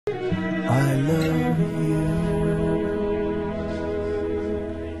I love you.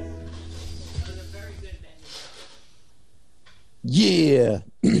 Yeah.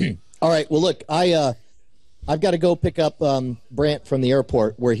 All right. Well, look, I've got to go pick up Brant from the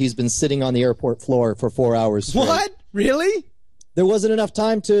airport, where he's been sitting on the airport floor for 4 hours straight. What? Really? There wasn't enough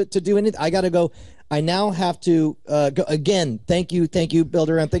time to do anything. I got to go. I now have to go again. Thank you,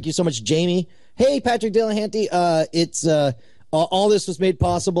 Builder, and thank you so much, Jamie. Hey, Patrick Delahanty. It's all this was made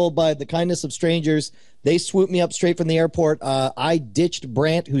possible by the kindness of strangers. They swooped me up straight from the airport. I ditched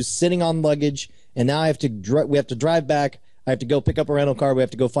Brant, who's sitting on luggage, and now we have to drive back. I have to go pick up a rental car. We have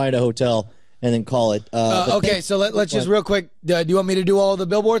to go find a hotel and then call it. Okay, so let's just real quick. Do you want me to do all the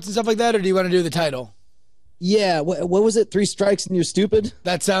billboards and stuff like that, or do you want to do the title? Yeah. What was it? 3 strikes and you're stupid?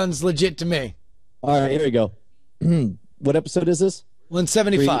 That sounds legit to me. All right, here we go. What episode is this?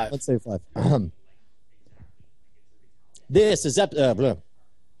 175. 175. This is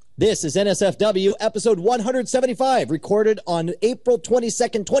NSFW episode 175, recorded on April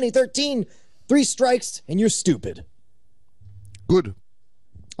 22nd, 2013. 3 strikes and you're stupid. Good.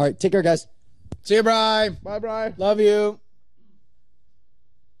 All right, take care, guys. See you, Bri. Bye, Bri. Love you.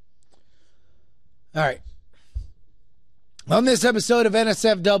 All right. On this episode of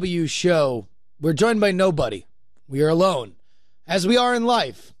NSFW show, we're joined by nobody. We are alone, as we are in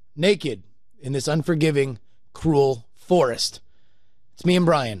life, naked in this unforgiving, cruel forest. It's me and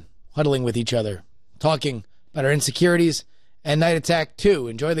Brian, huddling with each other, talking about our insecurities and Night Attack 2,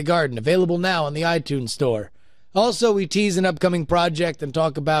 Enjoy the Garden, available now on the iTunes Store. Also, we tease an upcoming project and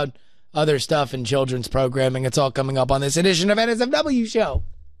talk about other stuff in children's programming. It's all coming up on this edition of NSFW show.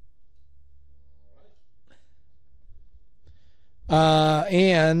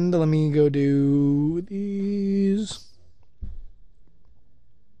 And let me go do these.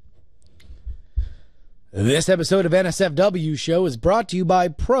 This episode of NSFW show is brought to you by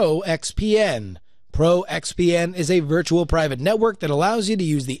ProXPN. ProXPN is a virtual private network that allows you to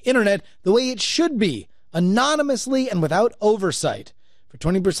use the internet the way it should be, anonymously and without oversight. For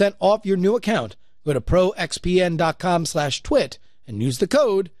 20% off your new account, go to proxpn.com/twit and use the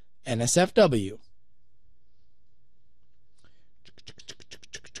code NSFW.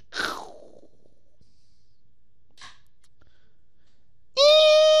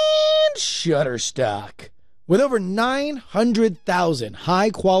 And Shutterstock. With over 900,000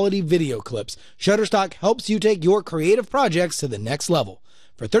 high-quality video clips, Shutterstock helps you take your creative projects to the next level.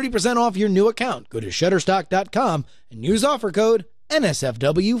 For 30% off your new account, go to Shutterstock.com and use offer code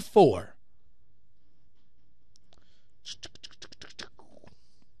NSFW4.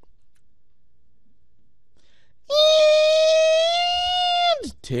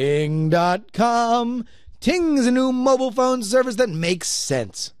 And Ting.com. Ting is a new mobile phone service that makes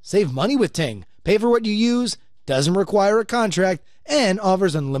sense. Save money with Ting. Pay for what you use, doesn't require a contract, and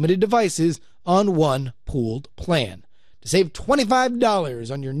offers unlimited devices on one pooled plan. To save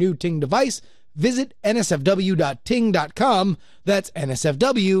 $25 on your new Ting device, visit nsfw.ting.com. That's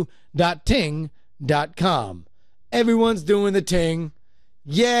nsfw.ting.com. Everyone's doing the Ting.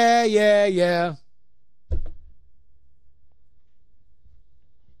 Yeah, yeah, yeah.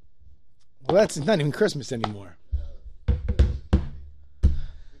 Well, that's not even Christmas anymore.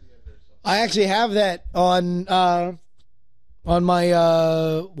 I actually have that on my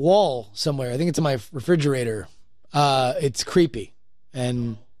wall somewhere. I think it's in my refrigerator. It's creepy.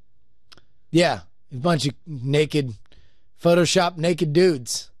 And yeah, a bunch of naked, Photoshop naked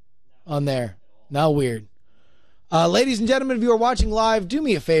dudes on there. Now weird. Ladies and gentlemen, if you are watching live, do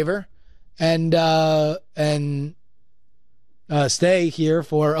me a favor and stay here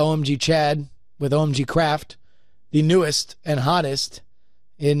for OMG Chad with OMG Craft, the newest and hottest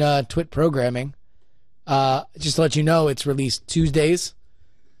in Twit programming. Just to let you know, it's released Tuesdays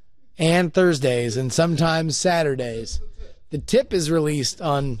and Thursdays and sometimes Saturdays. The tip is released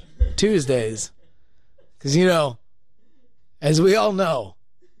on Tuesdays. Because, you know, as we all know,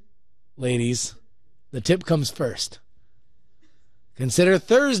 ladies, the tip comes first. Consider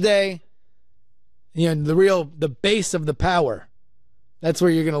Thursday, you know, the base of the power. That's where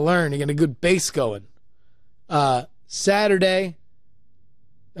you're going to learn. You're going to get a good base going. Saturday,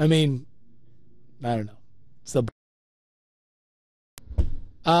 I mean, I don't know. So,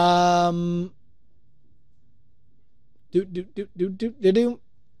 All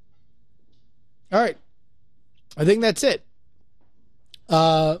right. I think that's it.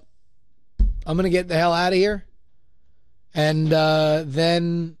 I'm going to get the hell out of here. And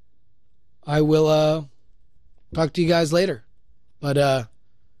then I will talk to you guys later. But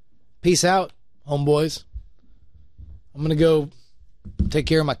peace out, homeboys. I'm going to go take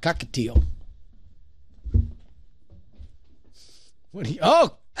care of my cockatiel. What do you...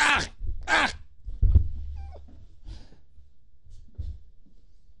 Oh,